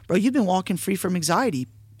 Bro, you've been walking free from anxiety.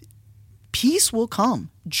 Peace will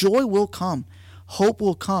come. Joy will come. Hope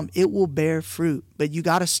will come. It will bear fruit. But you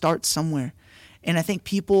got to start somewhere. And I think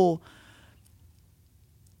people,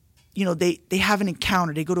 they have an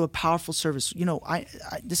encounter. They go to a powerful service.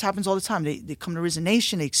 This happens all the time. They come to Risen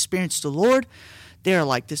Nation. They experience the Lord. They're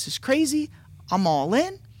like, this is crazy. I'm all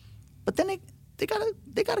in. But then they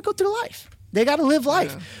gotta go through life. They gotta live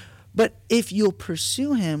life. Yeah. But if you'll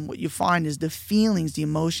pursue Him, what you find is the feelings, the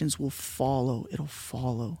emotions will follow. It'll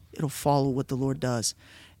follow what the Lord does.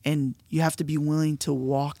 And you have to be willing to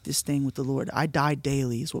walk this thing with the Lord. I die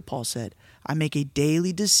daily, is what Paul said. I make a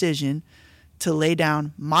daily decision to lay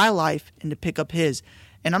down my life and to pick up His.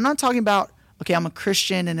 And I'm not talking about, okay, I'm a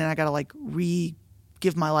Christian and then I gotta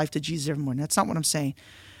give my life to Jesus every morning. That's not what I'm saying.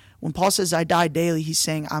 When Paul says I die daily, he's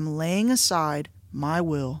saying I'm laying aside my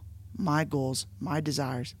will, my goals, my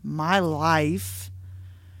desires, my life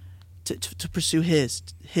to pursue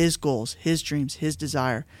His goals, His dreams, His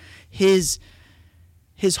desire, His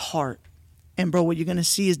heart. And bro, what you're going to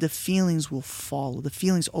see is the feelings will follow. The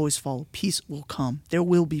feelings always follow. Peace will come. There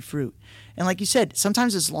will be fruit. And like you said,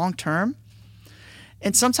 sometimes it's long term.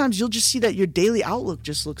 And sometimes you'll just see that your daily outlook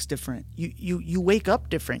just looks different. You wake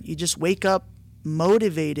up different. You just wake up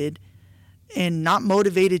motivated, and not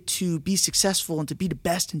motivated to be successful and to be the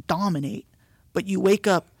best and dominate, but you wake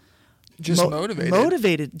up just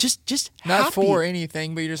motivated, just not happy. For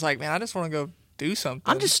anything, but you're just like, man, I just want to go do something.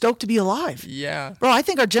 I'm just stoked to be alive. Yeah, bro, I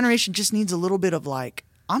think our generation just needs a little bit of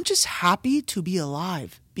I'm just happy to be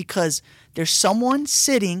alive, because there's someone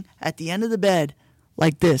sitting at the end of the bed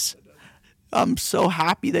like this. I'm so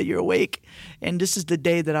happy that you're awake, and this is the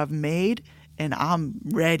day that I've made, and I'm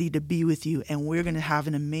ready to be with you, and we're going to have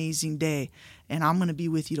an amazing day, and I'm going to be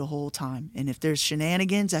with you the whole time. And if there's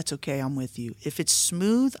shenanigans, that's okay. I'm with you. If it's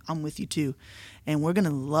smooth, I'm with you too. And we're going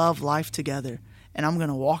to love life together, and I'm going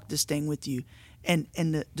to walk this thing with you. And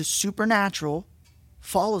the supernatural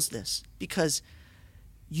follows this, because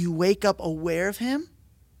you wake up aware of Him,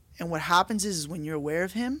 and what happens is when you're aware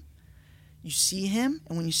of Him, you see Him,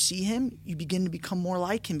 and when you see Him, you begin to become more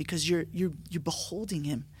like Him, because you're beholding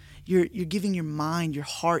Him. You're giving your mind, your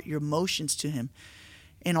heart, your emotions to Him.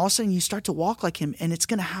 And all of a sudden you start to walk like Him, and it's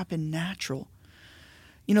going to happen natural.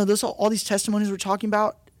 Those all these testimonies we're talking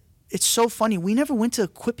about, it's so funny. We never went to a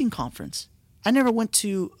equipping conference. I never went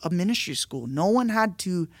to a ministry school. No one had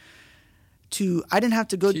to I didn't have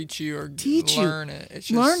to go teach you or learn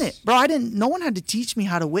it. Learn it. Bro, no one had to teach me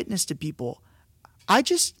how to witness to people. I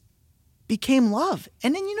just became love.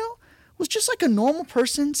 And then, was just like a normal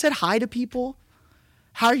person, said hi to people.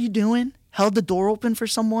 How are you doing? Held the door open for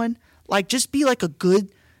someone. Just be like a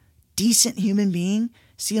good, decent human being.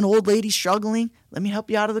 See an old lady struggling. Let me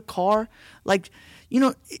help you out of the car.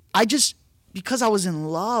 Because I was in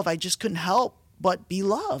love, I just couldn't help but be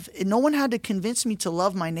love. And no one had to convince me to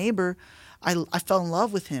love my neighbor. I fell in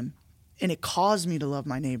love with him, and it caused me to love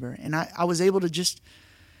my neighbor. And I was able to just,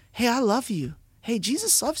 hey, I love you. Hey,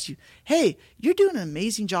 Jesus loves you. Hey, you're doing an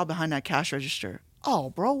amazing job behind that cash register. Oh,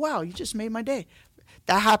 bro, wow, you just made my day.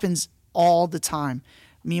 That happens all the time.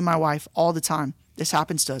 Me and my wife, all the time. This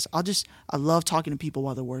happens to us. I love talking to people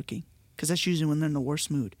while they're working, because that's usually when they're in the worst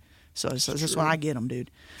mood. So that's when I get them, dude.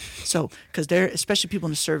 So, because they're, especially people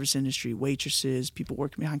in the service industry, waitresses, people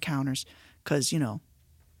working behind counters, because,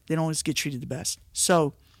 they don't always get treated the best.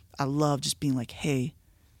 So I love just being like, hey,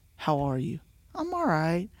 how are you? I'm all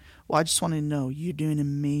right. Well, I just wanted to know you're doing an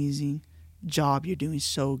amazing job. You're doing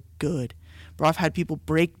so good. Bro, I've had people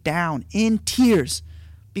break down in tears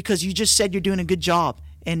because you just said you're doing a good job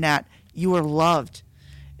and that you are loved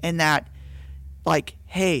and that, like,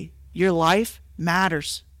 hey, your life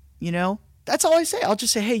matters, you know? That's all I say. I'll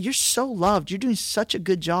just say, hey, you're so loved. You're doing such a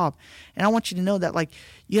good job. And I want you to know that, like,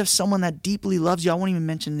 you have someone that deeply loves you. I won't even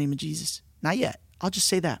mention the name of Jesus. Not yet. I'll just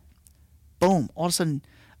say that. Boom. All of a sudden,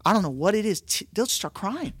 I don't know what it is. They'll just start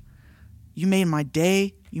crying. You made my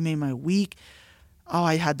day. You made my week. Oh,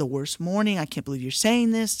 I had the worst morning. I can't believe you're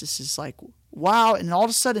saying this. This is like, wow. And all of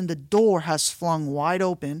a sudden, the door has flung wide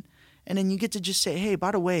open. And then you get to just say, hey,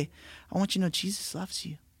 by the way, I want you to know Jesus loves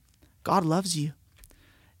you. God loves you.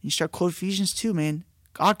 And you start quoting Ephesians 2, man.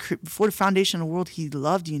 God, before the foundation of the world, he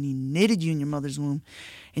loved you and he knitted you in your mother's womb.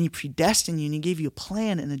 And he predestined you and he gave you a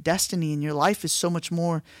plan and a destiny. And your life is so much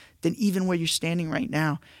more than even where you're standing right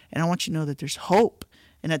now. And I want you to know that there's hope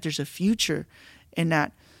and that there's a future and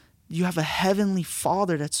that you have a heavenly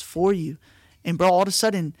Father that's for you. And bro, all of a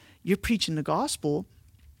sudden, you're preaching the gospel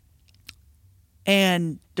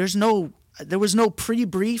and there was no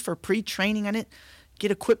pre-brief or pre-training on it. Get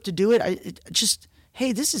equipped to do it.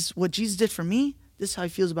 Hey, this is what Jesus did for me. This is how he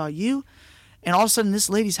feels about you. And all of a sudden, this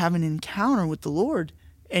lady's having an encounter with the Lord.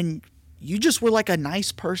 And you just were like a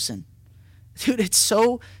nice person. Dude, it's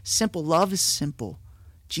so simple. Love is simple.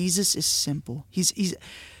 Jesus is simple.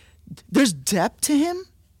 There's depth to him,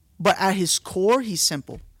 but at his core, he's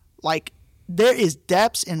simple. Like, there is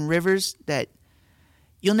depths and rivers that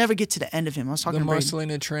you'll never get to the end of him. I was talking about the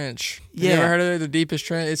Marcelina Trench. Yeah. You ever heard of it? The deepest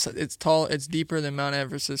trench? It's tall. It's deeper than Mount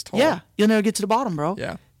Everest is tall. Yeah. You'll never get to the bottom, bro.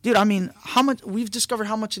 Yeah. Dude, I mean, how much we've discovered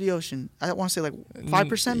how much of the ocean? I want to say like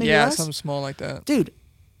 5%, maybe yeah, less? something small like that. Dude,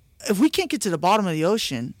 if we can't get to the bottom of the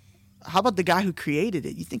ocean, how about the guy who created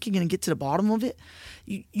it? You think you're going to get to the bottom of it?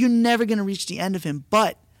 You're never going to reach the end of him.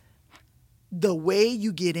 But the way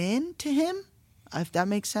you get into him, if that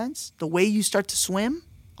makes sense, the way you start to swim,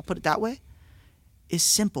 I'll put it that way, is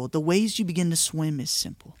simple. The ways you begin to swim is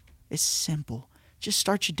simple. It's simple. Just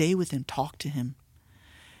start your day with him. Talk to him.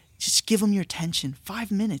 Just give him your attention.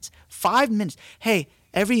 5 minutes. 5 minutes. Hey,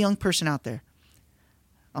 every young person out there,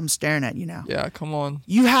 I'm staring at you now. Yeah, come on.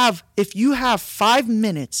 If you have 5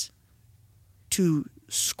 minutes to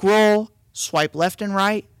scroll, swipe left and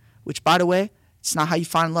right, which, by the way, it's not how you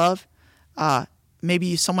find love.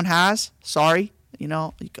 Maybe someone has. Sorry.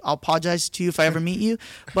 I'll apologize to you if I ever meet you.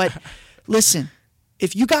 But listen,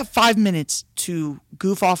 if you got 5 minutes to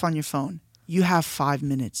goof off on your phone, you have 5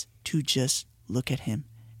 minutes to just look at him.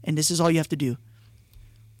 And this is all you have to do.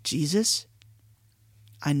 Jesus,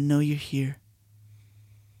 I know you're here.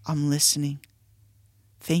 I'm listening.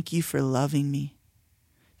 Thank you for loving me.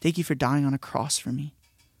 Thank you for dying on a cross for me.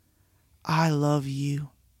 I love you.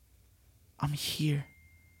 I'm here.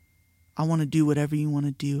 I want to do whatever you want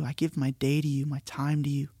to do. I give my day to you, my time to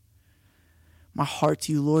you, my heart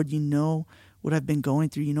to you. Lord, you know what I've been going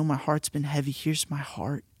through. You know my heart's been heavy. Here's my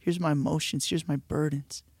heart. Here's my emotions. Here's my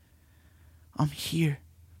burdens. I'm here.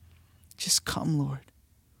 Just come, Lord.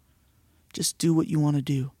 Just do what you want to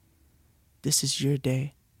do. This is your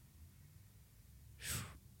day.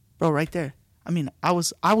 Bro, right there. I mean, I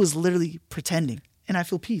was literally pretending. And I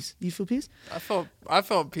feel peace. Do you feel peace? I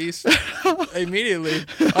felt peace immediately.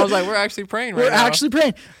 I was like, we're actually praying right now. We're actually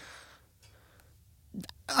praying.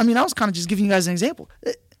 I mean, I was kind of just giving you guys an example.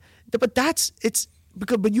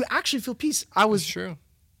 But you actually feel peace. It's true.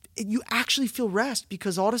 You actually feel rest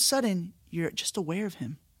because all of a sudden you're just aware of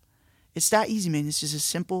him. It's that easy, man. It's just as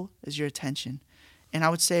simple as your attention. And I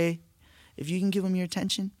would say, if you can give him your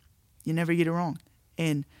attention, you never get it wrong.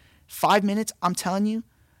 And 5 minutes, I'm telling you,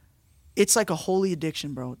 it's like a holy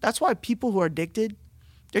addiction, bro. That's why people who are addicted,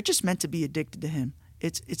 they're just meant to be addicted to him.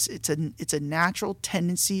 It's a natural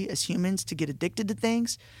tendency as humans to get addicted to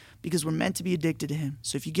things because we're meant to be addicted to him.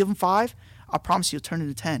 So if you give him 5, I promise you it'll turn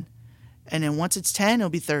into 10. And then once it's 10, it'll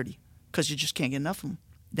be 30 because you just can't get enough of him.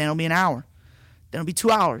 Then it'll be an hour. Then it'll be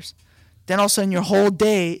 2 hours. Then all of a sudden your whole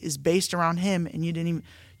day is based around him and you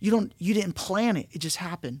didn't plan it. It just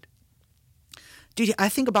happened. Dude, I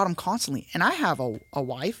think about him constantly. And I have a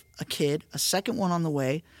wife, a kid, a second one on the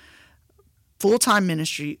way, full-time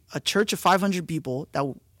ministry, a church of 500 people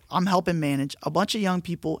that I'm helping manage, a bunch of young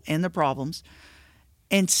people and their problems.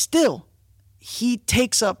 And still, he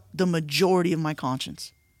takes up the majority of my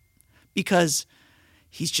conscience because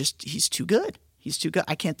he's too good. He's too good.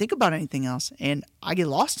 I can't think about anything else. And I get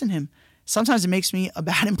lost in him. Sometimes it makes me a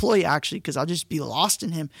bad employee, actually, because I'll just be lost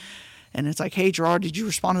in him. And it's like, hey, Gerardo, did you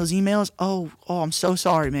respond to those emails? Oh, I'm so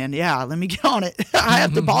sorry, man. Yeah, let me get on it. I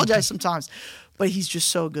have to apologize sometimes. But he's just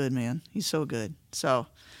so good, man. He's so good. So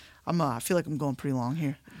I feel like I'm going pretty long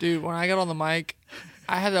here. Dude, when I got on the mic,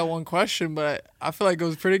 I had that one question, but I feel like it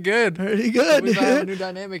was pretty good. Pretty good. We might have a new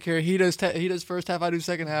dynamic here. He does first half, I do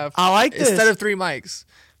second half. I like this. Instead of 3 mics.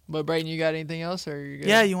 But Brayden, you got anything else, or you good?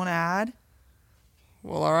 Yeah, you want to add?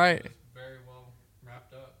 Well, all right. Very well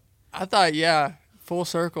wrapped up. I thought, yeah, full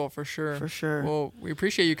circle for sure. For sure. Well, we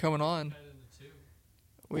appreciate you coming on.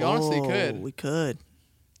 We honestly could. We could.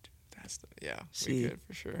 We could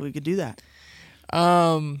for sure. We could do that.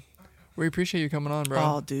 We appreciate you coming on, bro.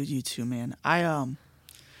 Oh, dude, you too, man.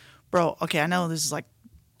 Bro, okay, I know this is like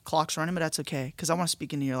clock's running, but that's okay because I want to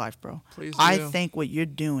speak into your life, bro. Please do. I think what you're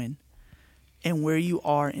doing and where you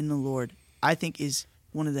are in the Lord, I think is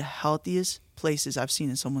one of the healthiest places I've seen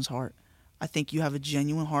in someone's heart. I think you have a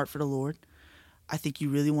genuine heart for the Lord. I think you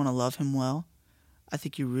really want to love him well. I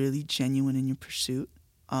think you're really genuine in your pursuit.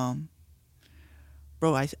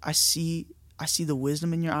 Bro, I see the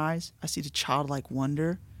wisdom in your eyes. I see the childlike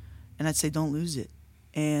wonder, and I'd say don't lose it.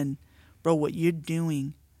 And bro, what you're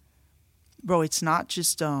doing, bro, it's not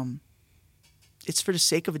just it's for the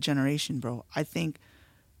sake of a generation, bro. I think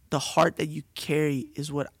the heart that you carry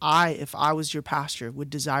is what if I was your pastor, would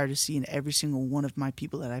desire to see in every single one of my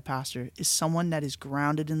people that I pastor, is someone that is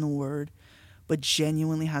grounded in the word, but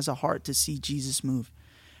genuinely has a heart to see Jesus move.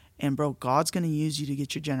 And bro, God's going to use you to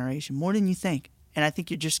get your generation more than you think. And I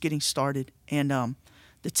think you're just getting started. And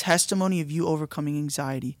the testimony of you overcoming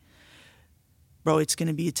anxiety, bro, it's going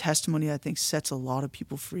to be a testimony that I think sets a lot of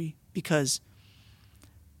people free, because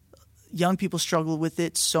young people struggle with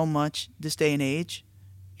it so much this day and age.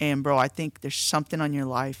 And bro, I think there's something on your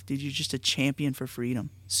life, dude. You're just a champion for freedom.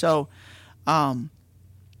 So I'm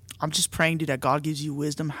just praying, dude, that God gives you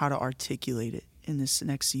wisdom how to articulate it in this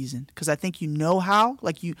next season. Because I think you know how,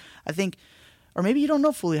 or maybe you don't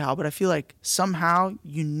know fully how, but I feel like somehow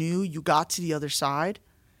you got to the other side,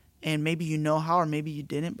 and maybe you know how, or maybe you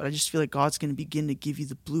didn't, but I just feel like God's going to begin to give you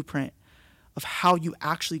the blueprint of how you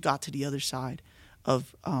actually got to the other side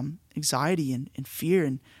of anxiety and fear,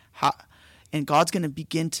 and God's going to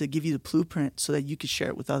begin to give you the blueprint so that you can share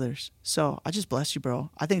it with others. So I just bless you,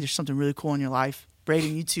 bro. I think there's something really cool in your life.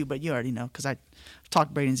 Brayden, you too, but you already know because I've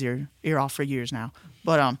talked Brayden's ear off for years now.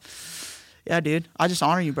 But yeah, dude, I just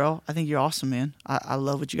honor you, bro. I think you're awesome, man. I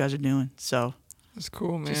love what you guys are doing. So that's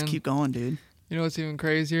cool, man. Just keep going, dude. You know what's even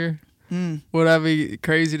crazier? Would I be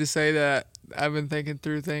crazy to say that I've been thinking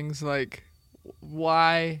through things like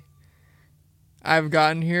why I've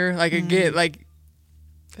gotten here? Like, again, like,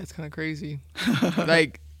 that's kind of crazy.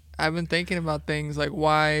 Like, I've been thinking about things like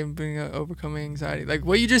why I'm overcoming anxiety. Like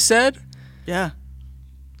what you just said? Yeah.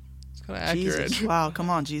 It's kind of accurate. Jesus. Wow, come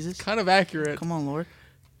on, Jesus. Kind of accurate. Come on, Lord.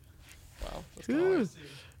 Wow.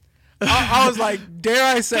 I was like,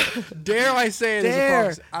 dare I say it? Dare I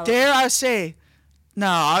say? No,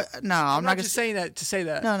 I'm not gonna just saying that to say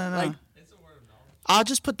that. No. Like, It's a word of knowledge. I'll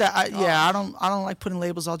just put that. I don't like putting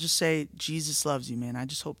labels. I'll just say Jesus loves you, man. I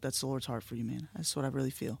just hope that's the Lord's heart for you, man. That's what I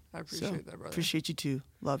really feel. I appreciate that, brother. Appreciate you too.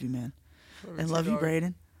 Love you, man. And love you, you,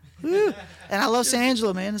 Brayden. Woo. And I love San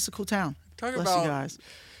Angelo, man. It's a cool town. Talk Bless about you guys.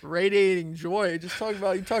 Radiating joy. Just talk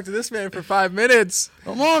about you talk to this man for 5 minutes.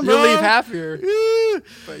 Come on, bro. You'll leave happier. Woo.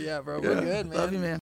 But yeah, bro, we're good, man. Love you, man.